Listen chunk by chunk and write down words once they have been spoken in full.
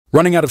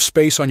Running out of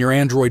space on your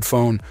Android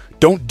phone?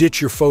 Don't ditch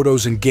your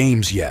photos and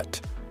games yet.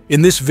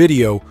 In this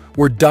video,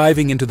 we're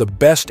diving into the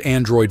best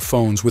Android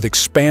phones with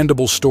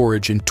expandable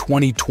storage in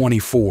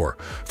 2024.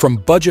 From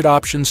budget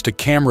options to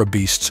camera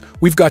beasts,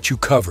 we've got you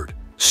covered.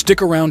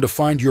 Stick around to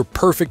find your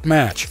perfect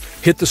match.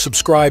 Hit the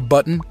subscribe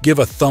button, give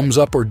a thumbs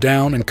up or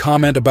down, and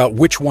comment about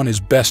which one is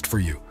best for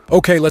you.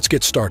 Okay, let's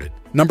get started.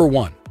 Number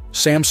 1.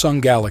 Samsung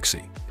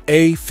Galaxy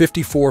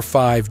A54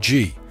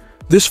 5G.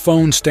 This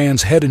phone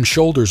stands head and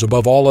shoulders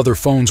above all other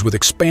phones with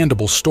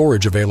expandable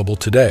storage available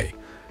today,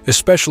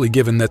 especially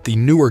given that the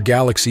newer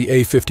Galaxy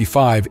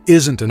A55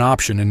 isn't an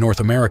option in North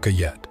America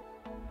yet.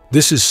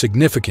 This is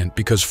significant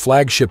because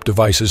flagship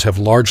devices have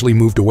largely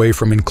moved away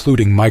from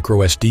including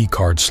microSD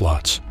card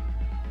slots.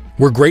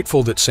 We're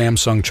grateful that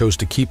Samsung chose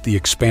to keep the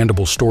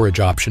expandable storage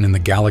option in the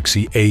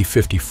Galaxy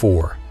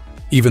A54,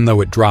 even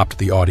though it dropped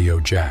the audio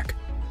jack.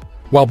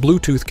 While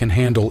Bluetooth can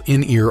handle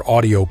in-ear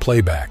audio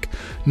playback,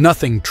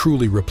 nothing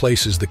truly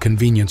replaces the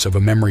convenience of a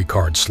memory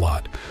card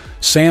slot.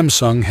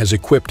 Samsung has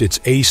equipped its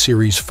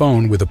A-series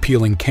phone with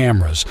appealing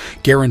cameras,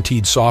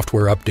 guaranteed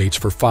software updates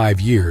for 5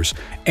 years,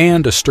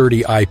 and a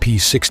sturdy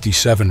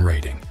IP67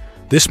 rating.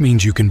 This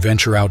means you can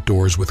venture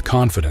outdoors with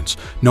confidence,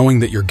 knowing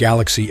that your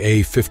Galaxy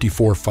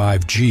A54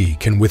 5G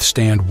can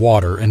withstand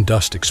water and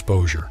dust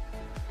exposure.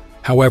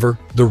 However,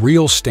 the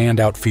real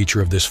standout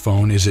feature of this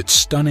phone is its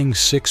stunning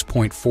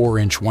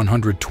 6.4-inch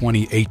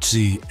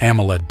 120Hz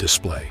AMOLED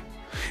display.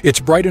 It's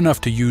bright enough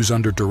to use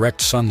under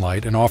direct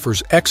sunlight and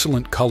offers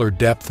excellent color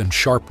depth and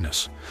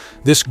sharpness.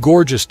 This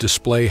gorgeous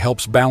display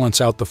helps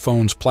balance out the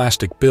phone's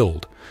plastic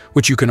build,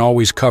 which you can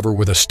always cover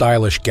with a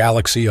stylish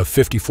Galaxy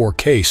A54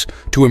 case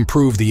to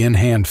improve the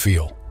in-hand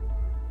feel.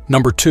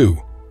 Number 2.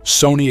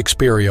 Sony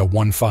Xperia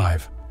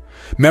 1.5.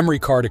 Memory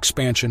card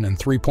expansion and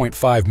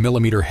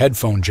 3.5mm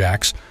headphone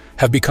jacks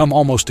have become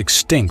almost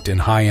extinct in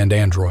high-end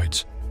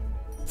Androids.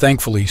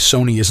 Thankfully,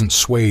 Sony isn't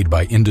swayed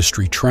by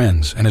industry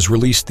trends and has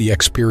released the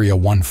Xperia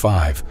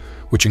 1.5,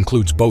 which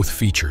includes both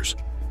features.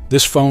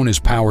 This phone is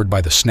powered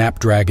by the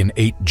Snapdragon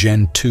 8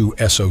 Gen 2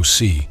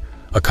 SoC,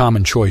 a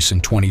common choice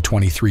in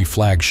 2023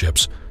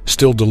 flagships,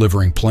 still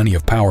delivering plenty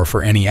of power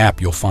for any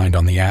app you'll find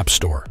on the App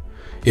Store.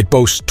 It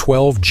boasts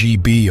 12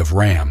 GB of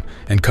RAM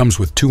and comes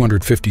with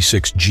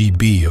 256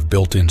 GB of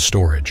built-in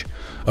storage.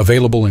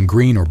 Available in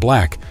green or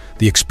black,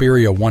 the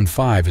Xperia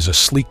 1.5 is a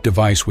sleek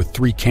device with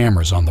 3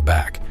 cameras on the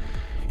back.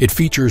 It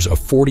features a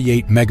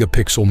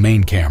 48-megapixel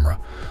main camera,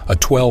 a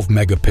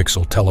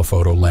 12-megapixel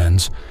telephoto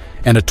lens,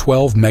 and a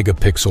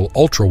 12-megapixel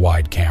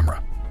ultra-wide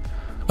camera.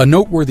 A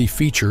noteworthy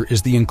feature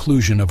is the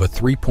inclusion of a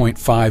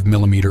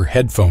 3.5mm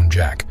headphone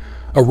jack,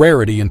 a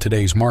rarity in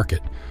today's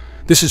market.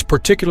 This is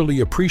particularly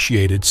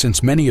appreciated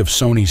since many of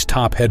Sony's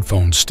top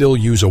headphones still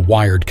use a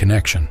wired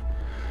connection.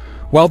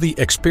 While the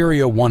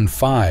Xperia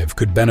 1.5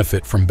 could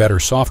benefit from better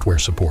software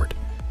support,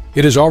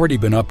 it has already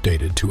been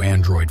updated to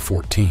Android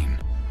 14.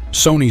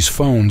 Sony's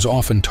phones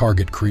often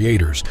target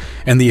creators,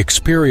 and the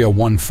Xperia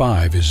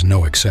 1.5 is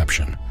no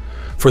exception.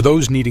 For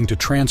those needing to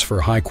transfer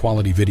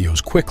high-quality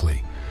videos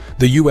quickly,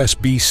 the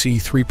USB-C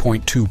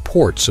 3.2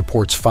 port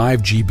supports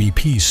 5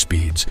 Gbps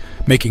speeds,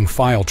 making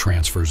file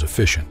transfers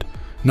efficient.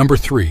 Number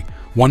 3.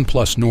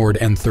 OnePlus Nord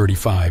N30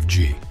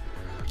 5G.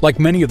 Like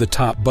many of the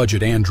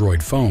top-budget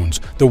Android phones,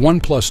 the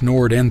OnePlus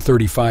Nord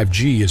N30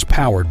 5G is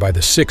powered by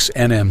the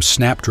 6nm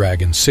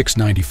Snapdragon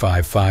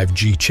 695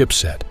 5G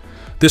chipset.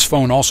 This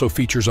phone also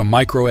features a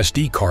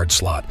microSD card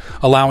slot,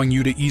 allowing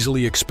you to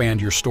easily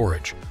expand your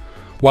storage.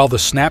 While the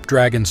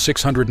Snapdragon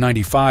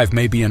 695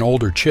 may be an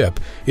older chip,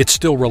 it's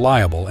still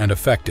reliable and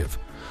effective.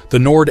 The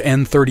Nord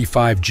N30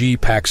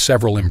 5G packs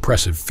several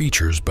impressive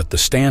features, but the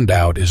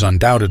standout is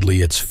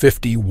undoubtedly its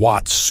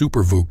 50-watt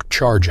SuperVOOC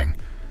charging.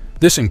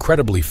 This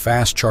incredibly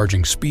fast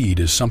charging speed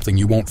is something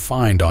you won't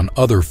find on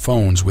other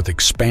phones with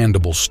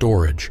expandable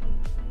storage.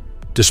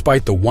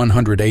 Despite the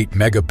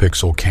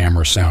 108-megapixel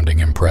camera sounding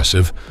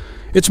impressive,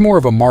 it's more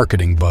of a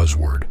marketing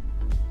buzzword.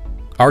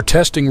 Our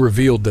testing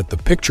revealed that the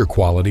picture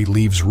quality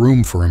leaves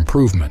room for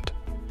improvement.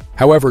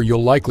 However,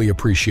 you'll likely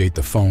appreciate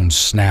the phone's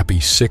snappy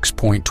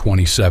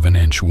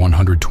 6.27-inch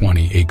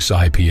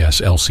 120Hz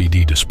IPS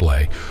LCD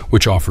display,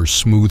 which offers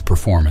smooth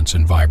performance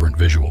and vibrant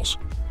visuals.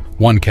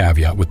 One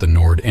caveat with the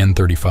Nord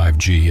N30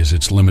 5G is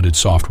its limited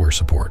software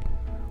support.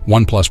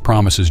 OnePlus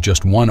promises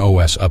just one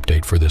OS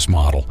update for this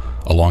model,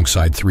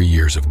 alongside 3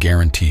 years of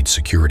guaranteed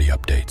security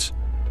updates.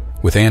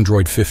 With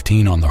Android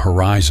 15 on the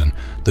horizon,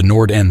 the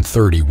Nord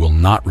N30 will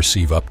not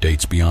receive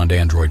updates beyond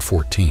Android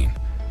 14.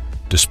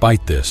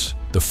 Despite this,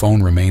 the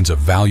phone remains a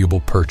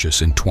valuable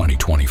purchase in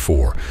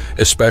 2024,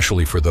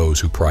 especially for those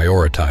who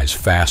prioritize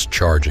fast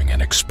charging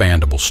and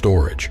expandable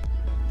storage.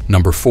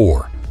 Number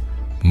 4.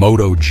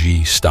 Moto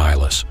G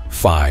Stylus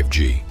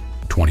 5G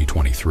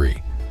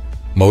 2023.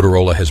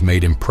 Motorola has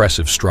made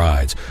impressive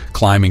strides,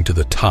 climbing to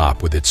the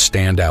top with its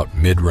standout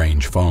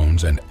mid-range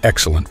phones and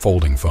excellent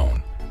folding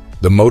phone.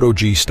 The Moto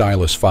G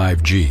Stylus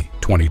 5G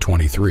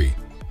 2023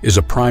 is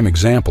a prime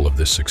example of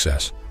this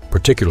success,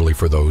 particularly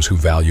for those who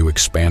value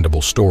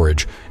expandable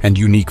storage and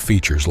unique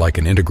features like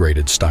an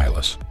integrated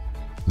stylus.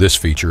 This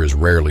feature is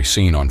rarely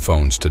seen on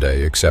phones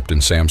today, except in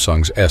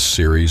Samsung's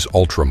S-series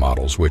Ultra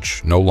models,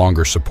 which no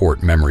longer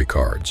support memory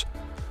cards.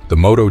 The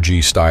Moto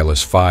G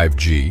Stylus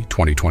 5G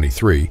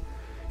 2023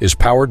 is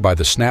powered by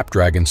the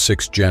Snapdragon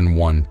 6 Gen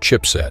 1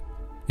 chipset,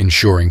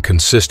 ensuring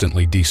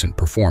consistently decent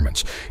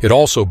performance. It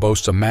also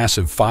boasts a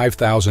massive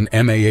 5,000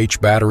 mAh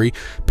battery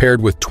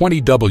paired with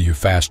 20W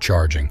fast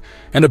charging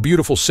and a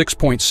beautiful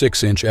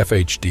 6.6-inch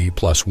FHD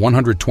plus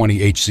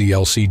 120Hz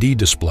LCD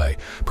display,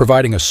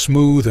 providing a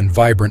smooth and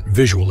vibrant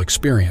visual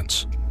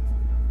experience.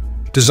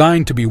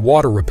 Designed to be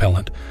water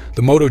repellent,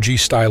 the Moto G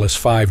Stylus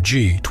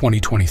 5G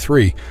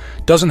 2023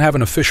 doesn't have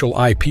an official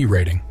IP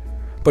rating,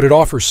 but it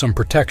offers some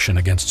protection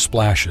against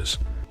splashes.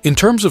 In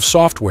terms of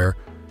software,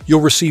 you'll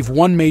receive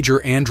one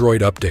major Android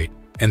update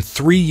and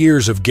 3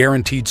 years of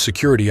guaranteed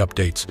security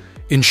updates,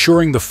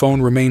 ensuring the phone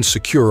remains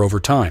secure over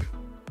time.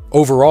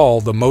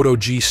 Overall, the Moto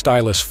G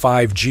Stylus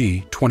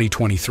 5G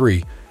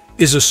 2023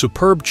 is a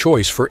superb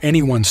choice for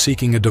anyone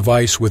seeking a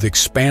device with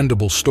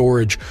expandable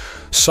storage,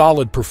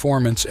 solid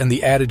performance, and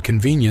the added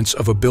convenience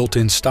of a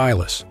built-in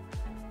stylus.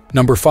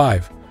 Number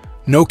 5.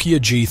 Nokia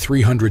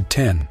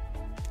G310.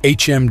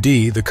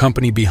 HMD, the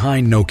company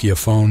behind Nokia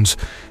phones,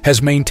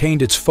 has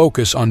maintained its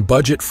focus on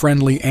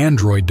budget-friendly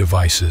Android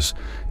devices,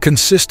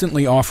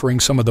 consistently offering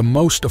some of the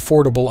most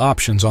affordable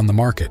options on the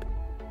market.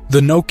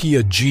 The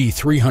Nokia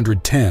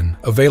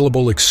G310,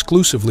 available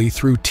exclusively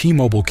through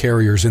T-Mobile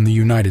carriers in the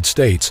United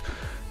States,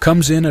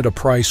 comes in at a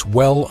price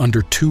well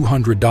under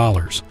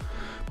 $200.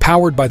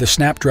 Powered by the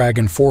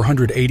Snapdragon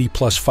 480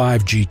 Plus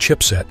 5G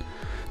chipset,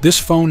 this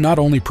phone not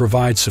only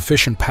provides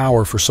sufficient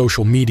power for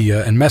social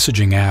media and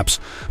messaging apps,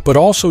 but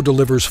also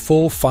delivers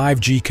full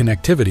 5G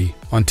connectivity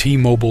on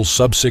T-Mobile's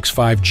Sub-6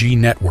 5G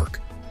network.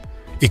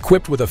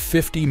 Equipped with a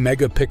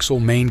 50-megapixel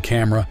main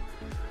camera,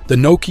 the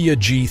Nokia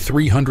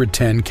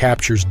G310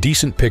 captures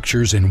decent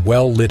pictures in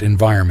well-lit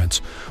environments,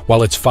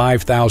 while its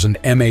 5,000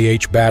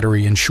 mAh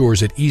battery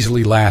ensures it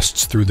easily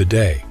lasts through the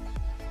day.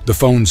 The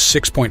phone's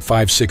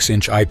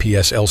 6.56-inch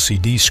IPS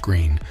LCD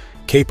screen,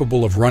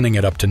 capable of running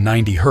at up to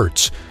 90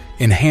 Hz,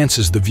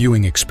 enhances the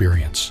viewing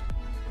experience.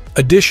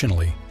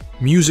 Additionally,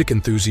 music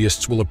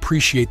enthusiasts will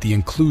appreciate the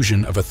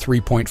inclusion of a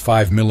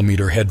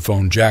 3.5mm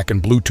headphone jack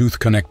and Bluetooth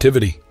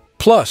connectivity.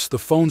 Plus, the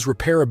phone's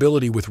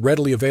repairability with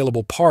readily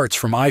available parts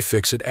from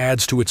iFixit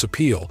adds to its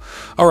appeal.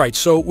 Alright,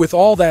 so with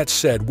all that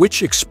said,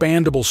 which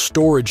expandable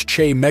storage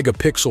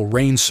megapixel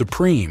reigns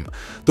supreme?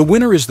 The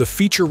winner is the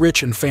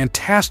feature-rich and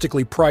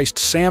fantastically priced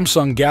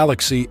Samsung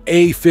Galaxy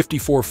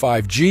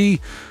A54 5G,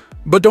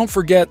 but don't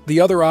forget, the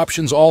other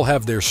options all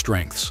have their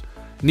strengths.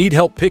 Need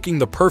help picking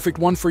the perfect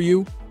one for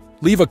you?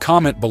 Leave a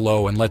comment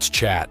below and let's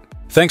chat.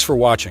 Thanks for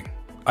watching.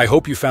 I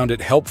hope you found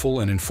it helpful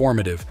and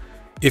informative.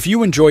 If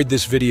you enjoyed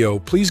this video,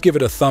 please give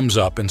it a thumbs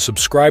up and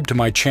subscribe to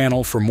my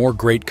channel for more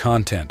great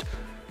content.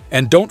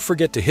 And don't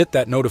forget to hit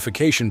that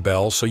notification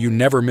bell so you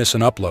never miss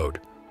an upload.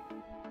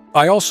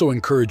 I also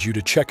encourage you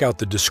to check out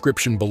the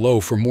description below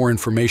for more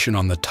information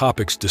on the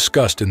topics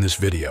discussed in this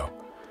video.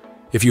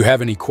 If you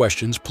have any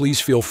questions, please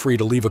feel free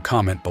to leave a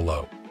comment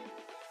below.